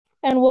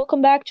and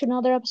welcome back to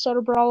another episode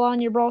of Brawl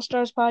On, your Brawl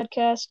Stars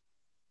podcast.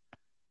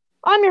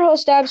 I'm your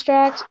host,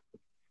 Abstract,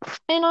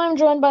 and I'm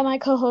joined by my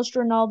co-host,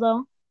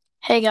 Ronaldo.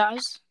 Hey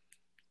guys.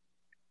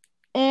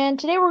 And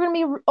today we're going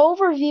to be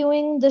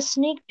overviewing the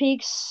sneak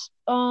peeks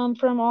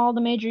from all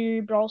the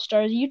major Brawl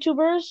Stars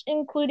YouTubers,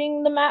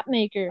 including the Map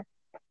Maker,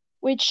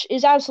 which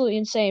is absolutely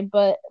insane.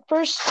 But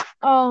first,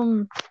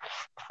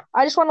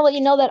 I just want to let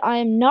you know that I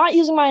am not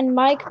using my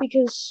mic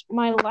because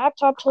my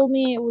laptop told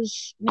me it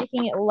was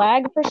making it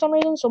lag for some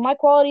reason, so my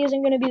quality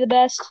isn't going to be the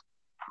best.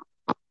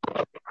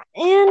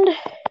 And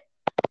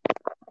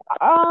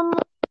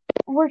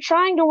we're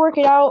trying to work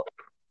it out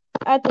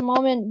at the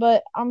moment,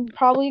 but I'm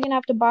probably gonna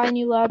have to buy a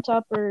new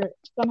laptop or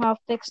somehow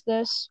fix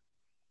this.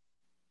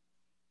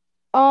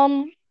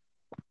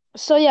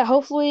 So yeah,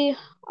 hopefully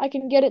I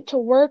can get it to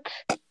work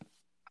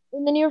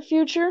in the near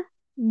future.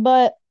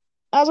 But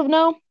as of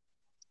now,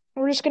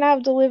 we're just gonna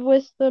have to live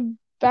with the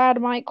bad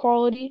mic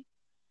quality.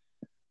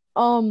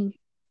 And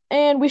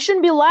we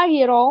shouldn't be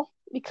laggy at all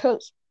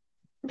because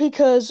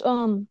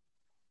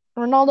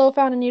Ronaldo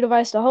found a new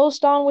device to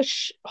host on,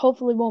 which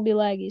hopefully won't be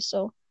laggy.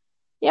 So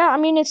yeah, I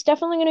mean, it's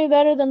definitely going to be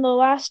better than the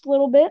last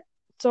little bit.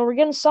 So we're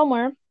getting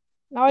somewhere.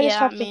 Now I just Yeah,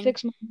 have to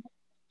fix my.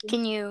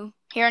 can you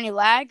hear any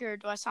lag or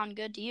do I sound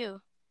good to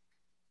you?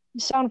 You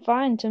sound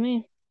fine to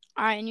me.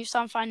 Alright, and you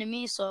sound fine to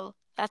me, so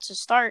that's a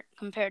start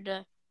compared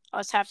to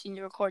us having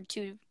to record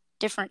two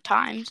different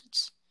times.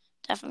 It's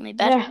definitely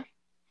better. Yeah,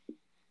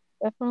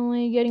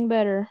 definitely getting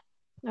better.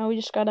 Now we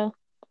just gotta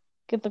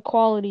get the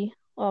quality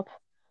up.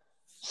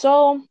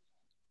 So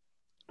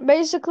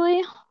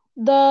basically,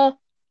 the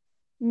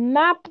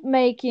map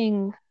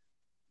making,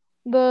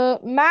 the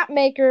map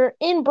maker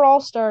in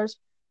Brawl Stars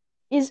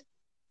is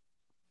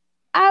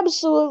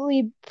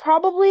absolutely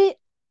probably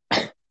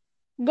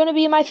gonna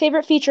be my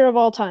favorite feature of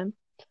all time.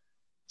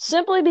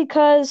 Simply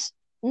because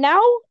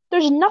now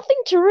there's nothing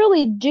to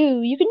really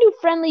do. You can do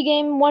friendly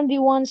game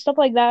 1v1 stuff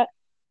like that,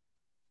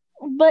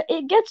 but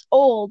it gets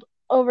old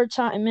over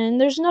time and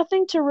there's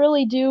nothing to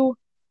really do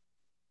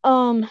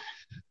um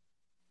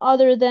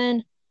other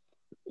than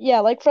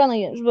like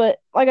friendly games, but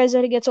like I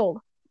said, it gets old.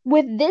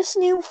 With this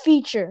new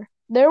feature,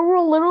 there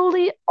will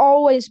literally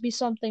always be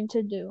something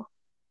to do.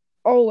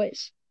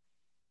 Always.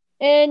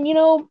 And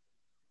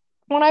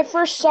when I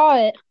first saw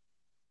it,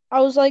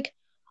 I was like,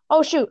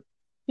 "Oh shoot,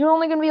 you're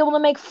only going to be able to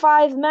make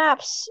 5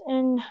 maps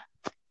and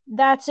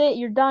that's it.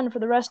 You're done for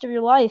the rest of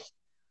your life."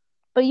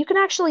 But you can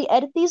actually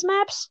edit these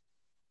maps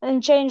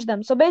and change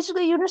them. So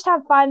basically, you just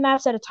have 5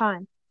 maps at a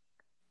time.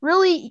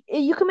 Really,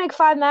 you can make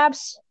 5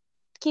 maps,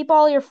 keep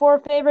all your 4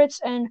 favorites,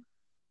 and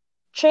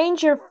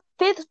change your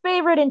 5th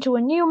favorite into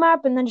a new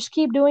map, and then just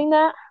keep doing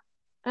that.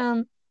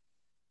 And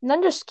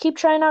then just keep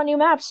trying out new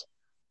maps.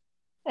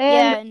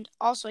 Yeah, And and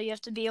also you have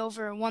to be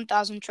over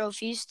 1,000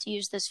 trophies to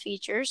use this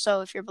feature,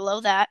 so if you're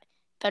below that,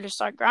 better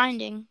start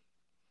grinding.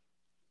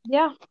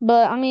 yeah,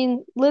 but I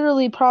mean,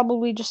 literally,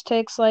 probably just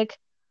takes like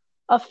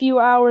a few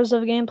hours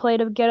of gameplay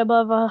to get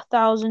above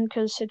 1,000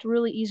 because it's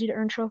really easy to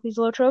earn trophies,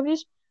 low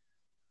trophies.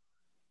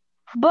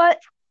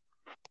 But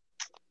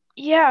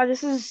yeah,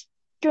 this is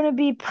gonna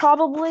be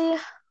probably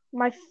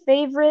my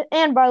favorite.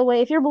 And by the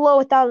way, if you're below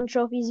 1,000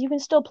 trophies, you can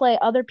still play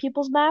other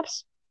people's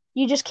maps.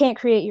 You just can't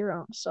create your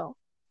own. So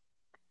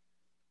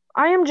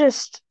I am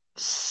just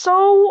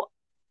so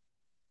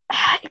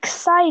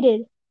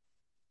excited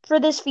for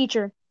this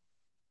feature.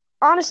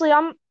 Honestly,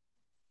 I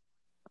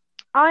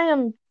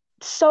am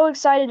so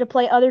excited to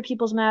play other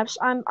people's maps.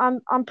 I'm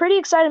pretty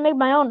excited to make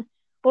my own.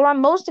 But what I'm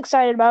most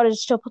excited about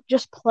is to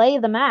just play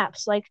the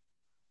maps. Like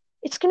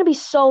it's gonna be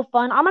so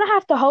fun. I'm gonna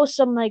have to host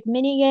some like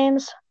mini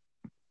games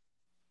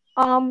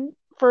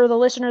for the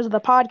listeners of the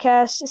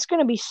podcast. It's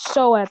gonna be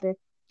so epic.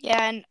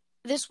 Yeah, and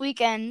this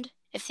weekend,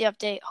 if the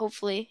update,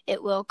 hopefully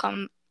it will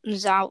comes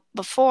out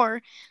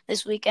before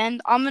this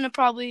weekend, I'm going to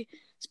probably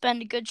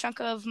spend a good chunk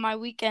of my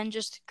weekend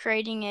just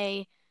creating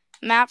a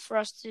map for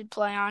us to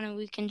play on, and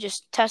we can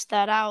just test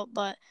that out.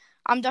 But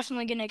I'm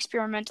definitely going to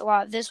experiment a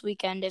lot this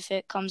weekend if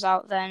it comes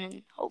out then,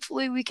 and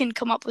hopefully we can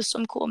come up with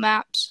some cool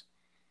maps.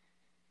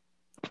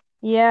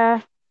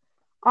 Yeah.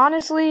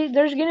 Honestly,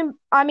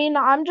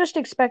 I'm just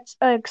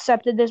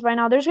accepted this by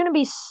now. There's gonna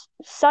be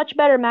such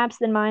better maps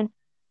than mine,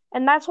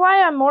 and that's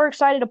why I'm more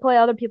excited to play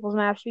other people's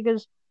maps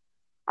because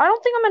I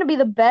don't think I'm gonna be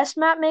the best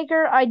map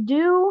maker. I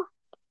do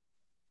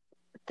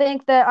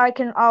think that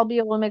I'll be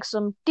able to make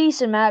some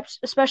decent maps,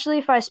 especially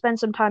if I spend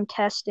some time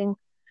testing.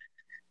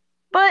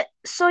 But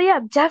so yeah,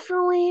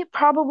 definitely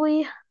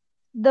probably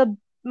the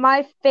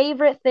my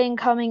favorite thing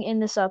coming in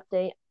this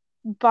update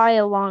by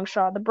a long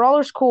shot. The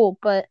brawler's cool,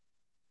 but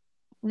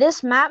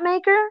this map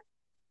maker,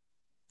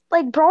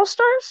 like Brawl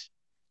Stars,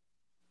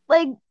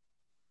 like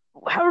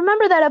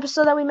remember that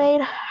episode that we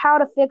made, how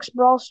to fix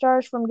Brawl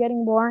Stars from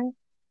getting boring?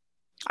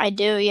 I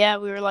do, yeah.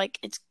 We were like,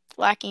 it's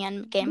lacking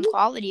end game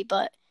quality,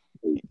 but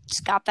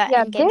it's got that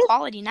Yeah, end game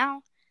quality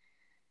now.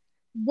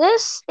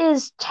 this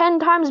is 10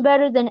 times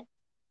better than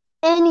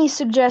any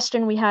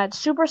suggestion we had.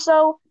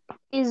 Supercell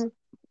is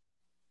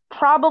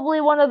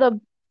probably one of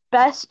the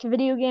best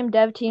video game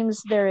dev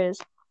teams there is.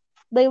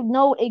 They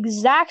know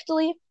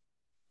exactly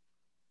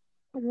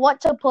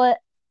what to put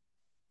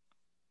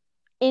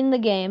in the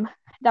game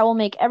that will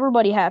make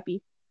everybody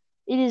happy.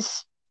 It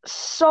is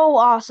so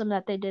awesome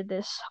that they did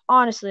this.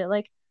 Honestly,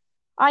 like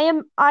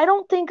I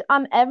don't think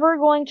I'm ever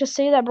going to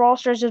say that Brawl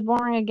Stars is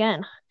boring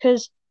again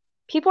because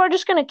people are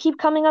just going to keep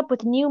coming up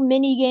with new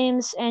mini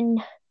games and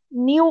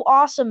new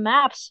awesome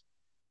maps.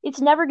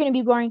 It's never going to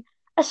be boring,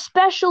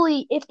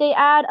 especially if they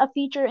add a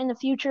feature in the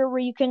future where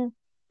you can,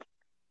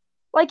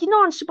 like,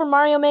 on Super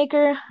Mario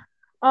Maker.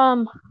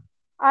 um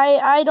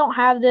I don't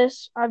have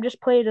this. I've just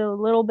played a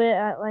little bit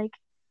at like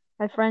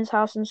my friend's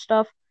house and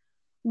stuff.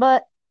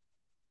 But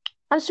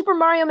on Super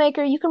Mario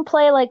Maker, you can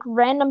play like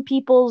random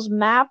people's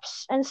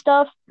maps and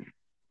stuff.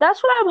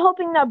 That's what I'm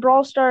hoping that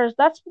Brawl Stars.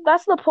 That's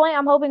the point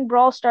I'm hoping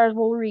Brawl Stars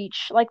will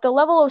reach, like the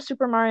level of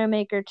Super Mario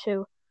Maker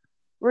 2,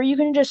 where you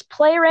can just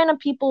play random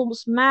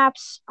people's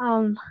maps,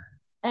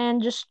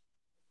 and just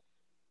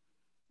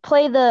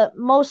play the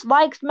most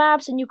liked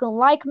maps, and you can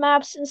like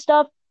maps and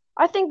stuff.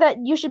 I think that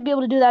you should be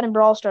able to do that in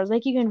Brawl Stars.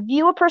 Like you can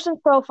view a person's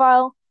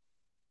profile,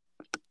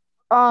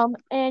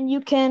 and you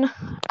can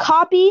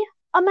copy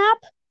a map,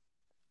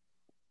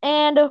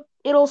 and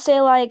it'll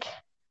say like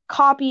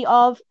copy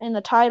of in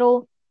the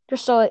title,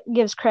 just so it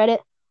gives credit.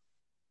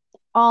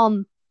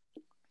 Um,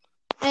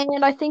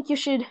 and I think you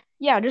should,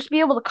 yeah, just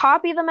be able to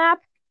copy the map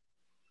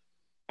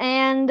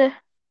and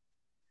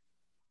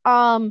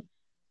um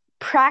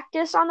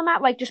practice on the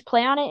map, like just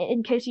play on it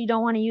in case you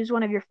don't want to use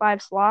one of your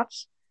 5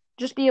 slots.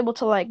 Just be able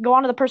to like go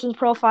onto the person's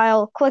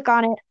profile, click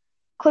on it,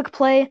 click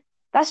play.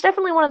 That's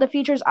definitely one of the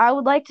features I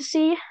would like to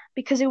see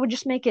because it would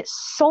just make it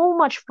so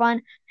much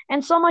fun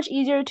and so much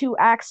easier to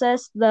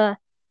access the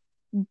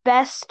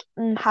best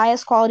and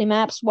highest quality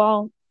maps.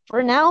 While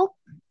for now,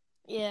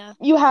 Yeah.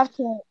 you have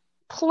to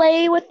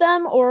play with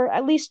them or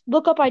at least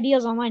look up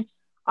ideas online.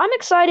 I'm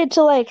excited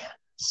to like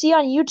see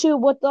on YouTube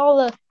what all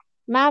the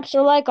maps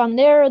are like on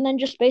there and then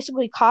just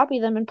basically copy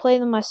them and play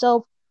them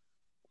myself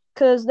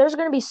because there's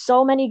going to be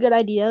so many good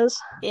ideas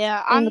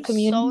Yeah, in the I'm so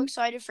community.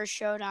 excited for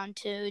Showdown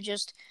too.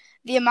 Just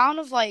the amount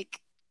of like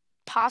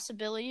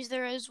possibilities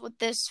there is with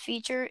this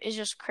feature is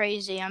just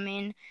crazy. I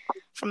mean,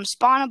 from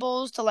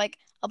spawnables to like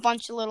a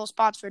bunch of little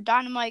spots for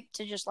dynamite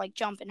to just like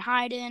jump and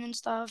hide in and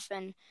stuff.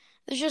 And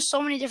there's just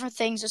so many different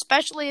things,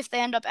 especially if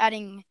they end up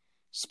adding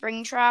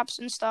spring traps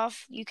and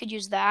stuff. You could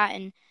use that.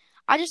 And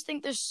I just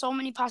think there's so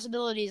many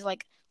possibilities,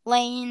 like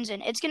lanes,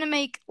 and it's going to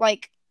make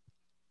like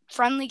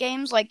friendly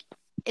games like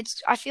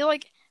I feel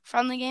like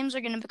friendly games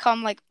are going to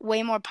become like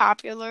way more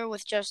popular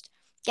with just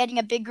getting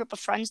a big group of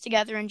friends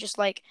together and just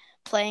like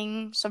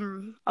playing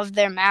some of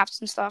their maps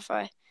and stuff.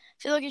 I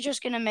feel like it's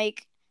just going to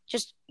make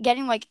just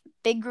getting like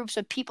big groups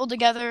of people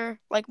together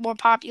like more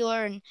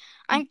popular, and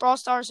I think Brawl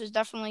Stars is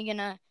definitely going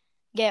to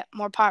get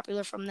more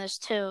popular from this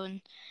too,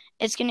 and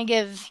it's going to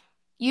give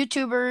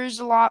YouTubers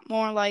a lot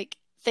more like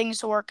things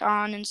to work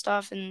on and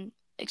stuff and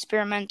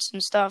experiments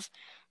and stuff.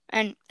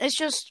 And it's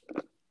just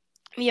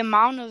the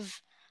amount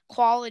of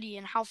quality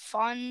and how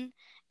fun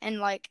and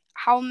like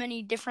how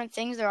many different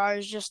things there are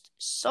is just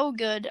so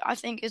good. I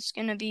think it's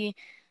going to be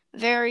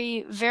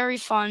very, very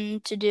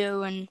fun to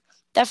do, and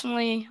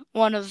definitely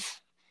one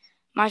of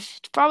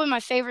probably my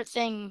favorite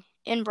thing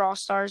in Brawl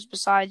Stars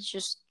besides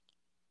just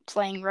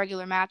playing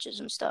regular matches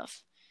and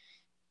stuff.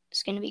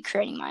 It's going to be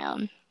creating my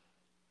own.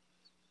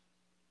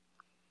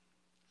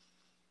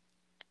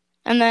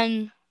 And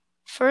then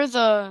for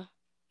the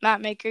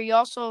map maker, you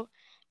also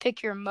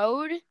pick your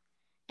mode,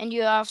 and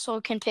you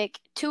also can pick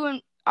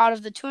out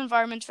of the 2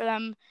 environments for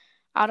them,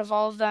 out of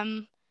all of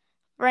them.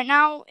 Right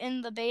now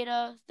in the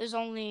beta, there's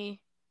only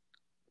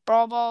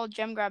Brawl Ball,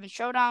 Gem Grab, and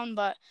Showdown,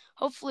 but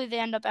hopefully they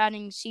end up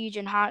adding Siege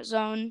and Hot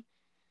Zone.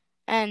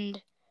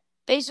 And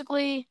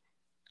basically,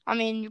 I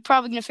mean, you're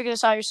probably going to figure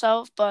this out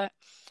yourself, but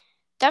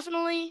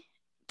definitely,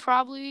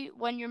 probably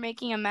when you're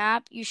making a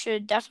map, you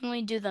should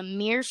definitely do the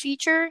mirror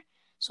feature.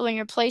 So when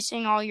you're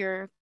placing all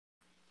your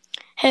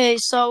Hey,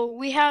 so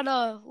we had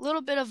a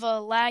little bit of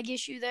a lag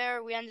issue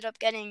there. We ended up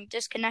getting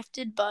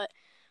disconnected, but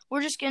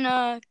we're just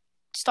gonna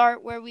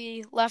start where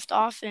we left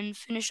off and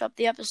finish up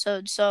the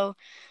episode. So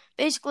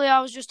basically, I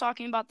was just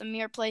talking about the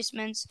mirror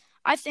placements.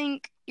 I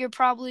think you're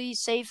probably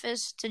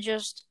safest to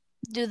just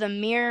do the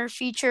mirror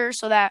feature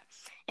so that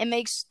it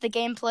makes the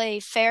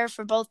gameplay fair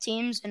for both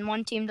teams and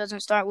one team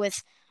doesn't start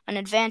with an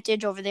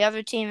advantage over the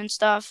other team and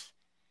stuff.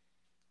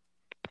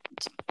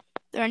 Is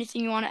there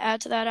anything you want to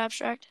add to that,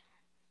 Abstract?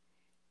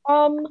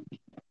 Um,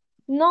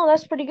 no,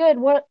 that's pretty good.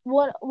 What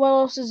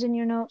else is in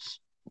your notes?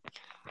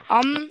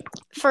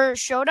 For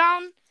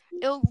Showdown,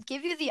 it'll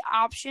give you the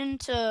option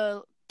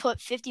to put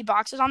 50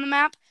 boxes on the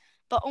map,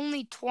 but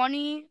only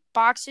 20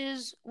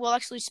 boxes will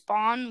actually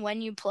spawn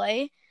when you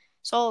play.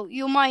 So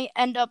you might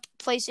end up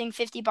placing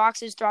 50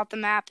 boxes throughout the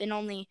map and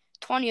only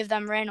 20 of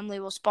them randomly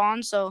will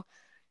spawn. So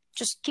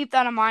just keep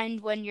that in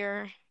mind when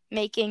you're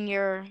making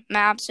your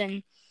maps.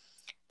 And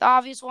the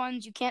obvious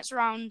ones, you can't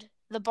surround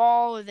the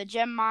ball or the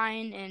gem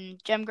mine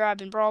and gem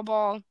grab and brawl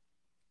ball.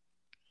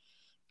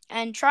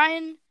 And try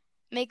and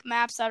make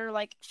maps that are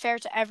like fair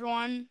to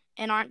everyone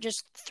and aren't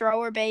just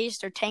thrower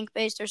based or tank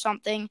based or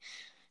something.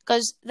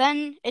 Because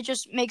then it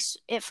just makes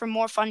it for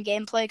more fun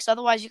gameplay. Because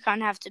otherwise, you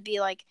kind of have to be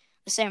like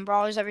the same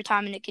brawlers every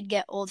time, and it could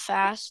get old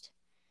fast.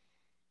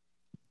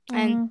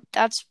 And Hmm.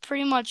 that's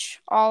pretty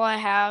much all I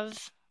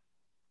have.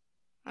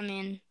 I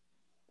mean,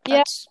 Yeah,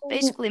 that's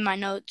basically my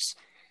notes.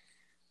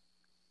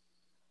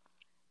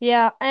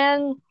 yeah,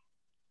 and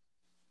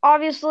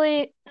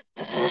obviously,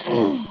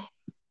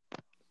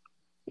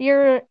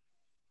 you're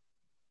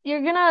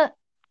you're gonna.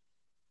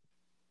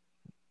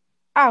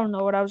 I don't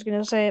know what I was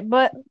gonna say,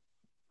 but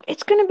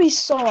it's gonna be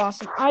so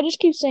awesome. I just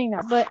keep saying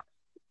that, but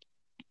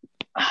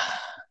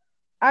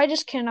I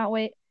just cannot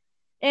wait.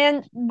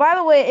 And by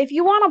the way, if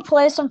you want to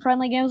play some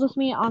friendly games with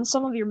me on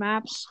some of your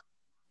maps,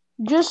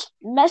 just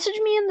message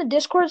me in the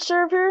Discord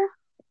server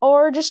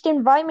or just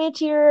invite me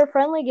to your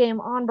friendly game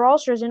on Brawl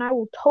Stars and I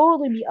will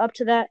totally be up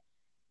to that.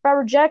 If I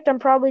reject, I'm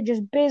probably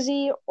just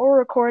busy or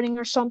recording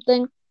or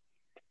something.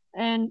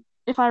 And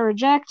if I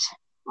reject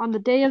on the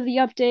day of the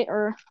update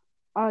or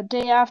a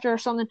day after or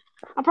something,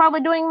 I'm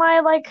probably doing my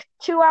like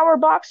 2 hour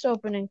box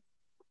opening.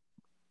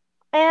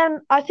 And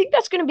I think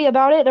that's going to be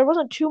about it. There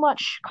wasn't too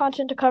much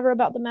content to cover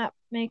about the map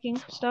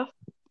making stuff.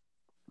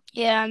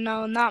 Yeah,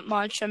 no, not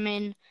much. I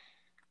mean,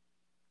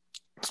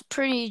 it's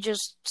pretty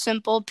just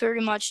simple, pretty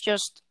much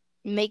just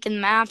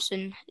making maps,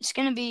 and it's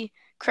going to be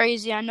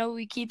crazy. I know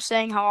we keep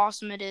saying how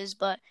awesome it is,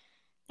 but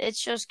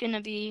it's just going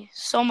to be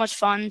so much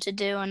fun to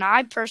do. And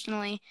I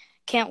personally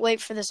can't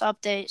wait for this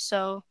update.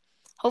 So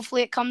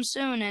hopefully it comes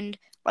soon. And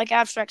like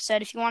Abstract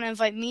said, if you want to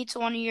invite me to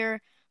one of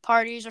your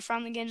parties or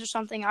friendly games or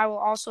something, I will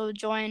also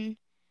join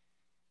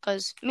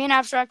because me and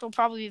Abstract will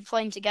probably be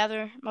playing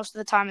together most of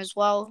the time as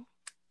well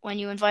when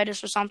you invite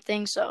us or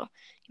something. So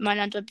you might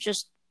end up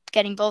just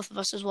getting both of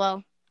us as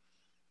well.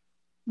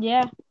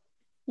 Yeah.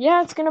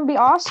 Yeah, it's gonna be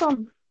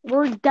awesome.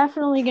 We're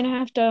definitely gonna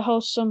have to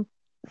host some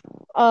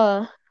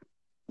uh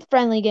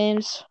friendly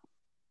games.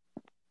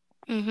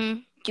 Mm-hmm.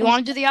 Do you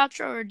want to do the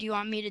outro or do you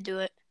want me to do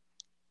it?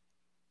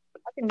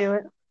 I can do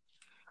it.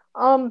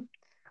 Um,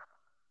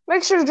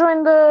 make sure to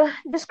join the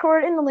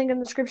Discord in the link in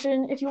the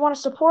description if you want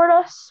to support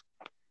us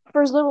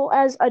for as little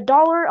as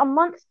 $1 a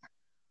month.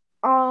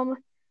 Um,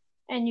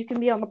 and you can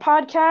be on the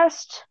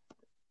podcast.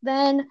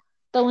 Then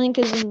the link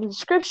is in the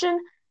description.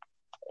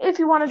 If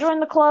you want to join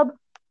the club,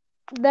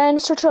 then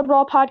search up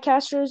Brawl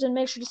Podcasters and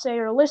make sure to say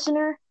you're a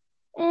listener.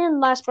 And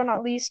last but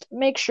not least,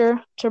 make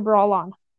sure to brawl on.